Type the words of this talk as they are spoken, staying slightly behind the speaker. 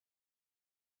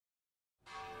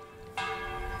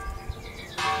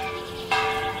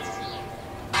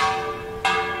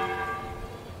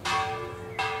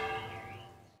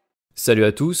Salut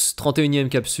à tous, 31e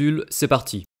capsule, c'est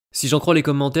parti. Si j'en crois les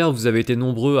commentaires, vous avez été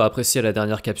nombreux à apprécier la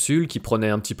dernière capsule qui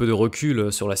prenait un petit peu de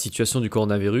recul sur la situation du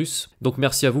coronavirus, donc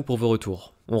merci à vous pour vos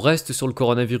retours. On reste sur le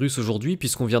coronavirus aujourd'hui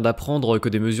puisqu'on vient d'apprendre que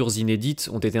des mesures inédites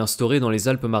ont été instaurées dans les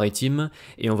Alpes-Maritimes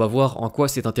et on va voir en quoi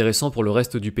c'est intéressant pour le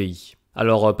reste du pays.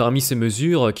 Alors parmi ces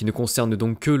mesures, qui ne concernent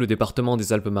donc que le département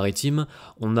des Alpes-Maritimes,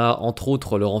 on a entre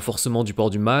autres le renforcement du port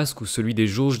du masque ou celui des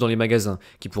jauges dans les magasins,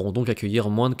 qui pourront donc accueillir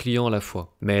moins de clients à la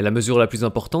fois. Mais la mesure la plus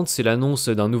importante, c'est l'annonce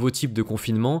d'un nouveau type de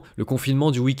confinement, le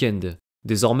confinement du week-end.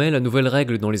 Désormais, la nouvelle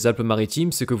règle dans les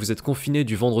Alpes-Maritimes, c'est que vous êtes confiné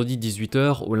du vendredi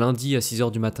 18h au lundi à 6h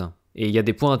du matin. Et il y a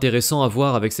des points intéressants à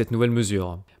voir avec cette nouvelle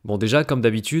mesure. Bon déjà, comme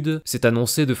d'habitude, c'est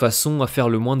annoncé de façon à faire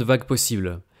le moins de vagues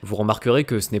possible. Vous remarquerez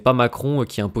que ce n'est pas Macron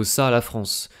qui impose ça à la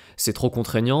France. C'est trop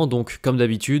contraignant, donc comme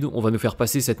d'habitude, on va nous faire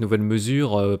passer cette nouvelle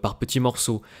mesure par petits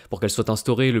morceaux, pour qu'elle soit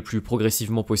instaurée le plus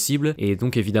progressivement possible, et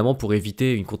donc évidemment pour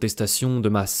éviter une contestation de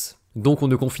masse. Donc on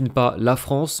ne confine pas la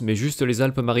France, mais juste les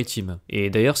Alpes-Maritimes.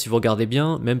 Et d'ailleurs, si vous regardez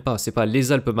bien, même pas, c'est pas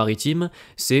les Alpes-Maritimes,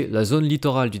 c'est la zone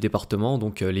littorale du département,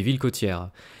 donc les villes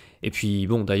côtières. Et puis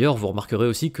bon, d'ailleurs, vous remarquerez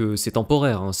aussi que c'est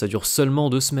temporaire, ça dure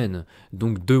seulement 2 semaines.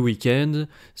 Donc 2 week-ends,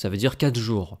 ça veut dire 4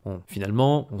 jours. Bon,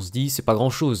 finalement, on se dit, c'est pas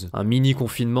grand-chose. Un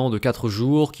mini-confinement de 4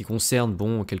 jours qui concerne,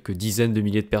 bon, quelques dizaines de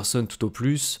milliers de personnes tout au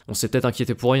plus, on s'est peut-être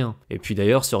inquiété pour rien. Et puis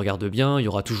d'ailleurs, si on regarde bien, il y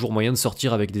aura toujours moyen de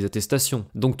sortir avec des attestations.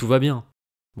 Donc tout va bien.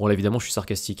 Bon là évidemment je suis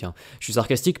sarcastique. Je suis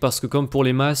sarcastique parce que comme pour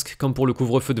les masques, comme pour le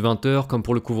couvre-feu de 20h, comme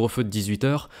pour le couvre-feu de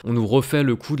 18h, on nous refait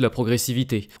le coup de la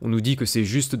progressivité. On nous dit que c'est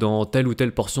juste dans telle ou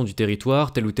telle portion du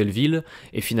territoire, telle ou telle ville,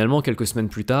 et finalement quelques semaines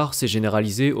plus tard, c'est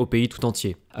généralisé au pays tout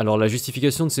entier. Alors la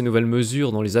justification de ces nouvelles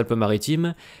mesures dans les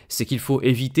Alpes-Maritimes, c'est qu'il faut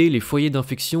éviter les foyers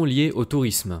d'infection liés au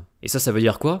tourisme. Et ça veut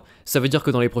dire quoi? Ça veut dire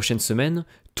que dans les prochaines semaines,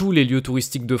 tous les lieux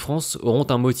touristiques de France auront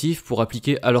un motif pour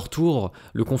appliquer à leur tour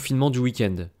le confinement du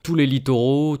week-end. Tous les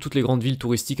littoraux, toutes les grandes villes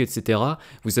touristiques, etc.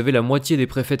 Vous avez la moitié des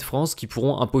préfets de France qui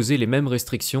pourront imposer les mêmes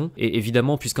restrictions, et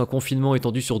évidemment, puisqu'un confinement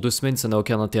étendu sur 2 semaines, ça n'a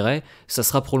aucun intérêt, ça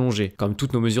sera prolongé, comme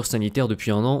toutes nos mesures sanitaires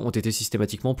depuis 1 an ont été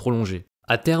systématiquement prolongées.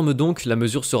 À terme donc, la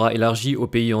mesure sera élargie au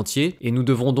pays entier, et nous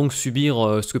devrons donc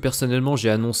subir ce que personnellement j'ai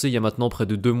annoncé il y a maintenant près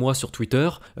de 2 mois sur Twitter,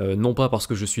 non pas parce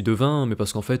que je suis devin, mais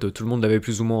parce qu'en fait tout le monde l'avait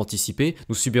plus ou moins anticipé.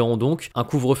 Nous subirons donc un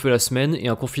couvre-feu la semaine et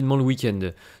un confinement le week-end,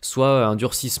 soit un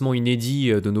durcissement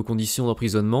inédit de nos conditions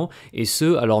d'emprisonnement, et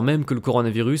ce alors même que le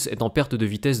coronavirus est en perte de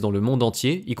vitesse dans le monde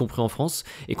entier, y compris en France,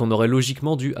 et qu'on aurait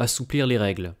logiquement dû assouplir les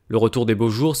règles. Le retour des beaux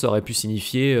jours, ça aurait pu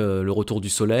signifier le retour du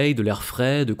soleil, de l'air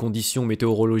frais, de conditions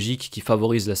météorologiques qui favorisent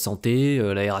la santé,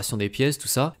 l'aération des pièces, tout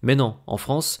ça. Mais non, en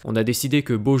France, on a décidé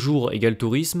que beau jour égale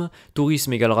tourisme,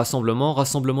 tourisme égale rassemblement,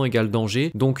 rassemblement égale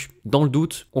danger, donc dans le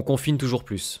doute, on confine toujours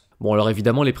plus. Bon alors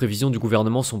évidemment les prévisions du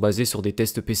gouvernement sont basées sur des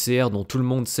tests PCR dont tout le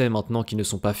monde sait maintenant qu'ils ne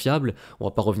sont pas fiables, on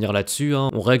va pas revenir là-dessus,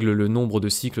 on règle le nombre de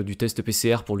cycles du test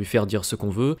PCR pour lui faire dire ce qu'on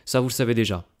veut, ça vous le savez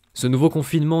déjà. Ce nouveau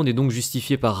confinement n'est donc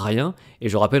justifié par rien, et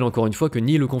je rappelle encore une fois que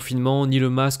ni le confinement, ni le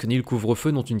masque, ni le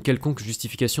couvre-feu n'ont une quelconque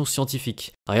justification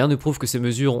scientifique. Rien ne prouve que ces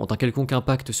mesures ont un quelconque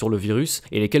impact sur le virus,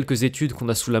 et les quelques études qu'on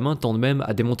a sous la main tendent même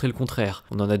à démontrer le contraire.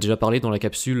 On en a déjà parlé dans la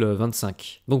capsule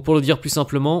 25. Donc pour le dire plus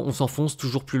simplement, on s'enfonce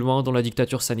toujours plus loin dans la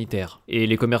dictature sanitaire. Et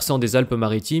les commerçants des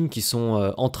Alpes-Maritimes, qui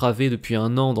sont entravés depuis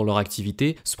 1 an dans leur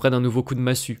activité, se prennent un nouveau coup de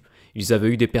massue. Ils avaient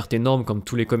eu des pertes énormes comme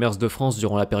tous les commerces de France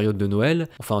durant la période de Noël,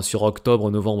 enfin sur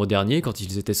octobre-novembre dernier quand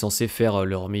ils étaient censés faire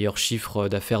leur meilleur chiffre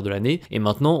d'affaires de l'année, et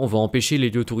maintenant on va empêcher les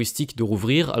lieux touristiques de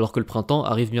rouvrir alors que le printemps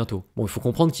arrive bientôt. Bon, il faut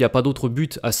comprendre qu'il n'y a pas d'autre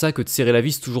but à ça que de serrer la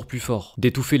vis toujours plus fort,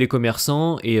 d'étouffer les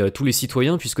commerçants et tous les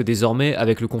citoyens puisque désormais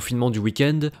avec le confinement du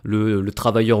week-end, le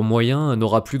travailleur moyen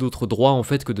n'aura plus d'autre droit en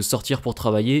fait que de sortir pour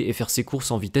travailler et faire ses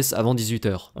courses en vitesse avant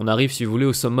 18h. On arrive si vous voulez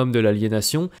au summum de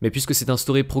l'aliénation, mais puisque c'est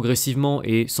instauré progressivement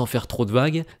et sans faire trop de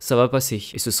vagues, ça va passer,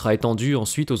 et ce sera étendu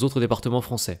ensuite aux autres départements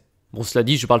français. Bon cela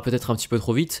dit, je parle peut-être un petit peu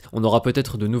trop vite, on aura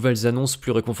peut-être de nouvelles annonces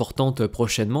plus réconfortantes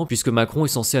prochainement, puisque Macron est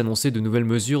censé annoncer de nouvelles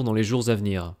mesures dans les jours à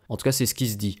venir. En tout cas c'est ce qui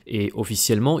se dit, et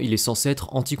officiellement il est censé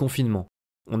être anti-confinement.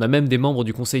 On a même des membres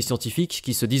du conseil scientifique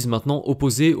qui se disent maintenant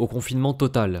opposés au confinement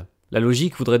total. La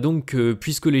logique voudrait donc que,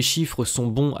 puisque les chiffres sont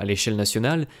bons à l'échelle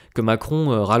nationale, que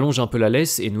Macron rallonge un peu la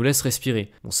laisse et nous laisse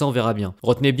respirer. Bon ça on verra bien.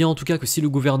 Retenez bien en tout cas que si le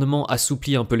gouvernement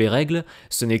assouplit un peu les règles,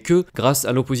 ce n'est que grâce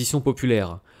à l'opposition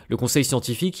populaire. Le conseil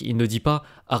scientifique, il ne dit pas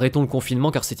 « arrêtons le confinement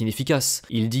car c'est inefficace ».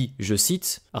 Il dit, je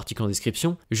cite, article en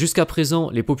description, « Jusqu'à présent,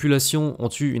 les populations ont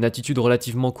eu une attitude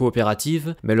relativement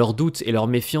coopérative, mais leurs doutes et leur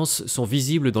méfiance sont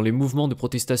visibles dans les mouvements de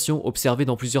protestation observés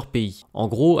dans plusieurs pays. En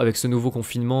gros, avec ce nouveau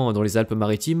confinement dans les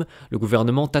Alpes-Maritimes, le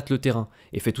gouvernement tâte le terrain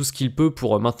et fait tout ce qu'il peut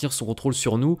pour maintenir son contrôle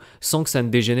sur nous sans que ça ne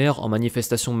dégénère en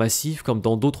manifestations massives comme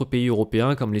dans d'autres pays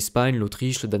européens comme l'Espagne,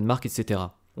 l'Autriche, le Danemark, etc. »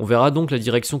 On verra donc la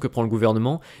direction que prend le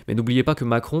gouvernement, mais n'oubliez pas que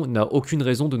Macron n'a aucune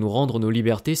raison de nous rendre nos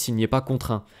libertés s'il n'y est pas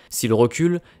contraint. S'il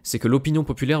recule, c'est que l'opinion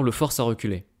populaire le force à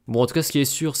reculer. Bon, en tout cas, ce qui est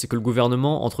sûr, c'est que le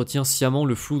gouvernement entretient sciemment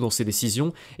le flou dans ses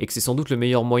décisions et que c'est sans doute le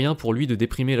meilleur moyen pour lui de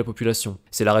déprimer la population.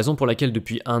 C'est la raison pour laquelle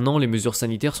depuis un an, les mesures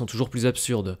sanitaires sont toujours plus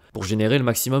absurdes, pour générer le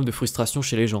maximum de frustration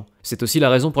chez les gens. C'est aussi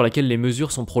la raison pour laquelle les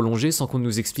mesures sont prolongées sans qu'on ne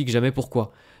nous explique jamais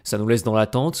pourquoi. Ça nous laisse dans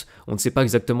l'attente, on ne sait pas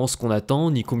exactement ce qu'on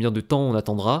attend, ni combien de temps on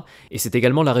attendra, et c'est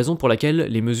également la raison pour laquelle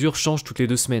les mesures changent toutes les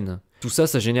 2 semaines. Tout ça,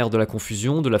 ça génère de la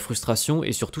confusion, de la frustration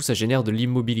et surtout ça génère de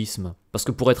l'immobilisme. Parce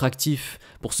que pour être actif,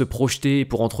 pour se projeter,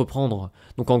 pour entreprendre,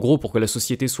 donc en gros pour que la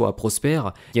société soit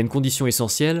prospère, il y a une condition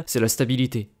essentielle, c'est la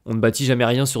stabilité. On ne bâtit jamais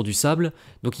rien sur du sable,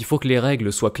 donc il faut que les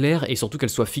règles soient claires et surtout qu'elles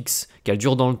soient fixes, qu'elles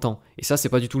durent dans le temps. Et ça, c'est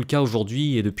pas du tout le cas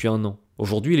aujourd'hui et depuis un an.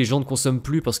 Aujourd'hui, les gens ne consomment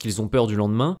plus parce qu'ils ont peur du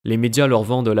lendemain, les médias leur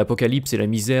vendent l'apocalypse et la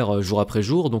misère jour après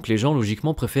jour, donc les gens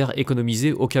logiquement préfèrent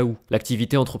économiser au cas où.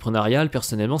 L'activité entrepreneuriale,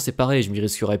 personnellement, c'est pareil, je m'y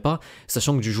risquerais pas,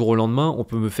 sachant que du jour au lendemain, on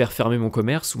peut me faire fermer mon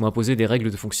commerce ou m'imposer des règles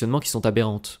de fonctionnement qui sont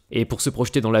aberrantes. Et pour se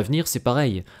projeter dans l'avenir, c'est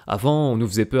pareil. Avant, on nous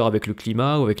faisait peur avec le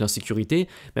climat ou avec l'insécurité,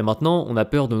 mais maintenant, on a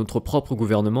peur de notre propre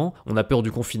gouvernement, on a peur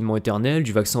du confinement éternel,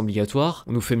 du vaccin obligatoire,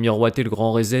 on nous fait miroiter le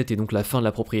grand reset et donc la fin de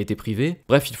la propriété privée.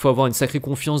 Bref, il faut avoir une sacrée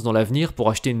confiance dans l'avenir pour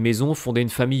acheter une maison, fonder une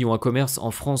famille ou un commerce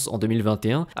en France en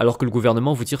 2021, alors que le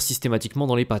gouvernement vous tire systématiquement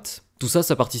dans les pattes. Tout ça,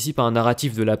 ça participe à un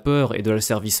narratif de la peur et de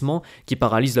l'asservissement qui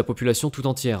paralyse la population tout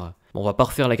entière. On va pas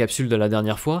refaire la capsule de la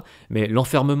dernière fois, mais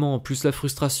l'enfermement, plus la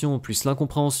frustration, plus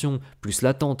l'incompréhension, plus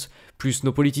l'attente, plus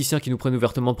nos politiciens qui nous prennent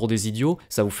ouvertement pour des idiots,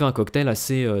 ça vous fait un cocktail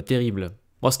assez terrible.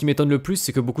 Moi, ce qui m'étonne le plus,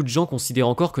 c'est que beaucoup de gens considèrent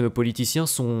encore que nos politiciens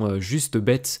sont juste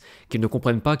bêtes, qu'ils ne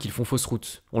comprennent pas qu'ils font fausse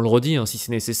route. On le redit, si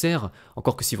c'est nécessaire,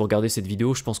 encore que si vous regardez cette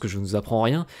vidéo, je pense que je ne vous apprends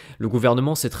rien, le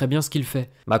gouvernement sait très bien ce qu'il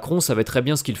fait. Macron savait très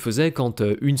bien ce qu'il faisait quand,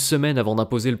 une semaine avant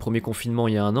d'imposer le premier confinement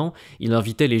il y a un an, il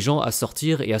invitait les gens à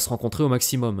sortir et à se rencontrer au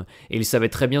maximum. Et il savait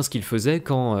très bien ce qu'il faisait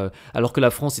quand, alors que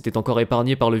la France était encore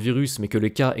épargnée par le virus, mais que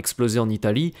les cas explosaient en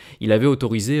Italie, il avait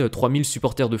autorisé 3000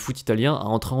 supporters de foot italiens à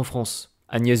entrer en France.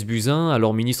 Agnès Buzyn,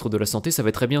 alors ministre de la Santé,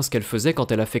 savait très bien ce qu'elle faisait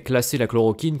quand elle a fait classer la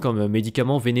chloroquine comme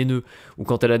médicament vénéneux, ou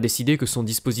quand elle a décidé que son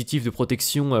dispositif de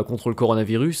protection contre le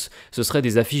coronavirus, ce serait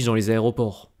des affiches dans les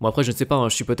aéroports. Bon après je ne sais pas,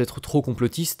 je suis peut-être trop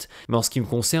complotiste, mais en ce qui me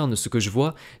concerne, ce que je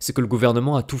vois, c'est que le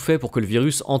gouvernement a tout fait pour que le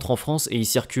virus entre en France et y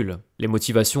circule. Les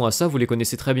motivations à ça, vous les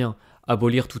connaissez très bien.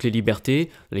 Abolir toutes les libertés,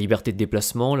 la liberté de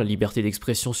déplacement, la liberté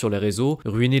d'expression sur les réseaux,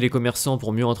 ruiner les commerçants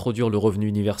pour mieux introduire le revenu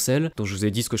universel, dont je vous ai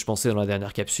dit ce que je pensais dans la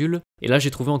dernière capsule, et là j'ai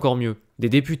trouvé encore mieux. Des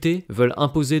députés veulent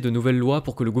imposer de nouvelles lois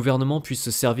pour que le gouvernement puisse se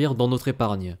servir dans notre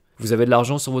épargne. Vous avez de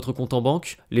l'argent sur votre compte en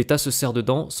banque, l'État se sert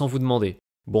dedans sans vous demander.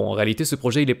 Bon, en réalité, ce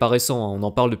projet, il est pas récent, on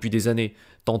en parle depuis des années.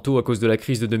 Tantôt à cause de la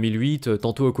crise de 2008,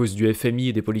 tantôt à cause du FMI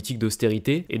et des politiques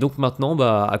d'austérité, et donc maintenant,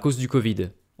 à cause du Covid.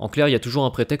 En clair, il y a toujours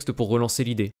un prétexte pour relancer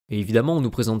l'idée. Et évidemment, on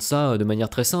nous présente ça de manière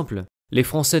très simple. Les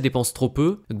Français dépensent trop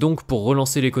peu, donc pour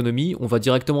relancer l'économie, on va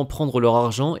directement prendre leur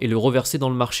argent et le reverser dans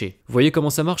le marché. Vous voyez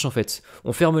comment ça marche en fait?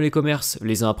 On ferme les commerces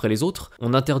les uns après les autres,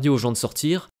 on interdit aux gens de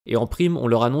sortir, et en prime, on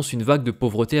leur annonce une vague de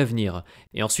pauvreté à venir.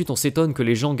 Et ensuite, on s'étonne que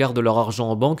les gens gardent leur argent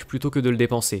en banque plutôt que de le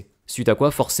dépenser. Suite à quoi,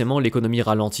 forcément, l'économie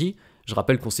ralentit. Je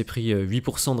rappelle qu'on s'est pris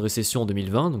 8% de récession en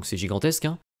 2020, donc c'est gigantesque.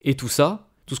 Et tout ça,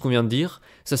 tout ce qu'on vient de dire,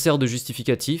 ça sert de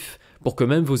justificatif pour que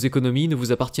même vos économies ne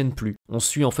vous appartiennent plus. On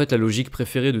suit en fait la logique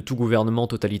préférée de tout gouvernement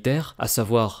totalitaire, à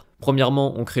savoir,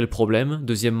 premièrement, on crée le problème,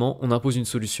 deuxièmement, on impose une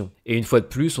solution. Et une fois de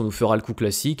plus, on nous fera le coup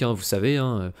classique, vous savez,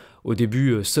 au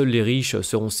début, seuls les riches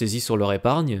seront saisis sur leur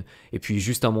épargne, et puis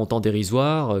juste un montant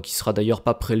dérisoire, qui sera d'ailleurs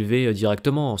pas prélevé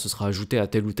directement, ce sera ajouté à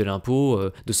tel ou tel impôt,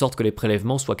 de sorte que les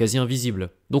prélèvements soient quasi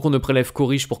invisibles. Donc on ne prélève qu'aux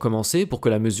riches pour commencer, pour que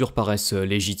la mesure paraisse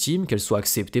légitime, qu'elle soit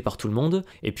acceptée par tout le monde,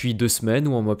 et puis 2 semaines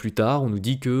ou un mois plus tard, on nous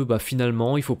dit que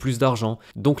finalement il faut plus d'argent.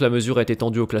 Donc la mesure est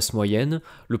étendue aux classes moyennes,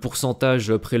 le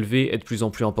pourcentage prélevé est de plus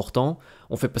en plus important,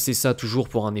 on fait passer ça toujours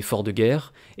pour un effort de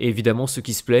guerre, et évidemment ceux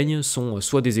qui se plaignent sont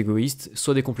soit des égoïstes,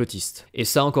 soit des complotistes. Et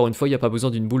ça encore une fois, il n'y a pas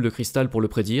besoin d'une boule de cristal pour le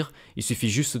prédire, il suffit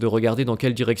juste de regarder dans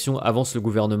quelle direction avance le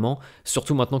gouvernement,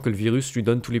 surtout maintenant que le virus lui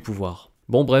donne tous les pouvoirs.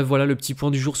 Bon bref, voilà le petit point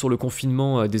du jour sur le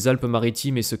confinement des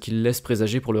Alpes-Maritimes et ce qu'il laisse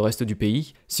présager pour le reste du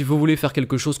pays. Si vous voulez faire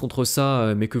quelque chose contre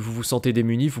ça, mais que vous vous sentez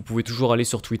démuni, vous pouvez toujours aller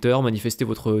sur Twitter, manifester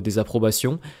votre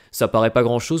désapprobation. Ça paraît pas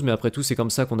grand chose, mais après tout c'est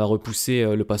comme ça qu'on a repoussé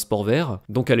le passeport vert.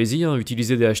 Donc allez-y,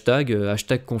 utilisez des hashtags,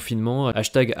 hashtag confinement,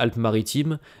 hashtag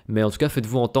Alpes-Maritimes, mais en tout cas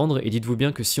faites-vous entendre et dites-vous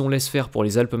bien que si on laisse faire pour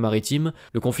les Alpes-Maritimes,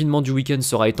 le confinement du week-end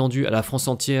sera étendu à la France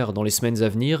entière dans les semaines à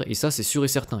venir, et ça c'est sûr et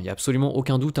certain, il n'y a absolument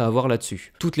aucun doute à avoir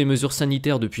là-dessus. Toutes les mesures sanitaires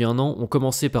depuis un an ont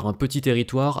commencé par un petit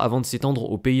territoire avant de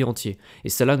s'étendre au pays entier, et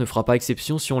cela ne fera pas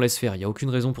exception si on laisse faire, il n'y a aucune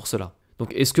raison pour cela.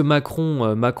 Donc est-ce que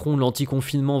Macron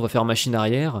l'anti-confinement va faire machine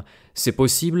arrière? C'est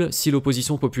possible si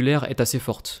l'opposition populaire est assez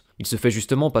forte. Il se fait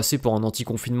justement passer pour un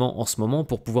anti-confinement en ce moment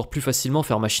pour pouvoir plus facilement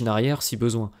faire machine arrière si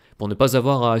besoin, pour ne pas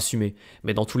avoir à assumer.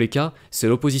 Mais dans tous les cas, c'est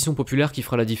l'opposition populaire qui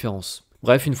fera la différence.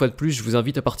 Bref, une fois de plus, je vous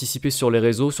invite à participer sur les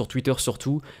réseaux, sur Twitter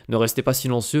surtout. Ne restez pas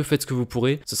silencieux, faites ce que vous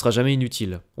pourrez, ce sera jamais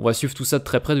inutile. On va suivre tout ça de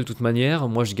très près de toute manière.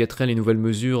 Moi, je guetterai les nouvelles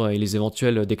mesures et les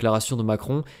éventuelles déclarations de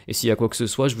Macron. Et s'il y a quoi que ce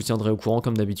soit, je vous tiendrai au courant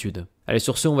comme d'habitude. Allez,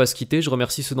 sur ce, on va se quitter. Je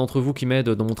remercie ceux d'entre vous qui m'aident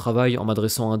dans mon travail en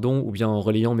m'adressant un don ou bien en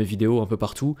relayant mes vidéos un peu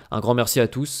partout. Un grand merci à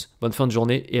tous, bonne fin de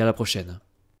journée et à la prochaine.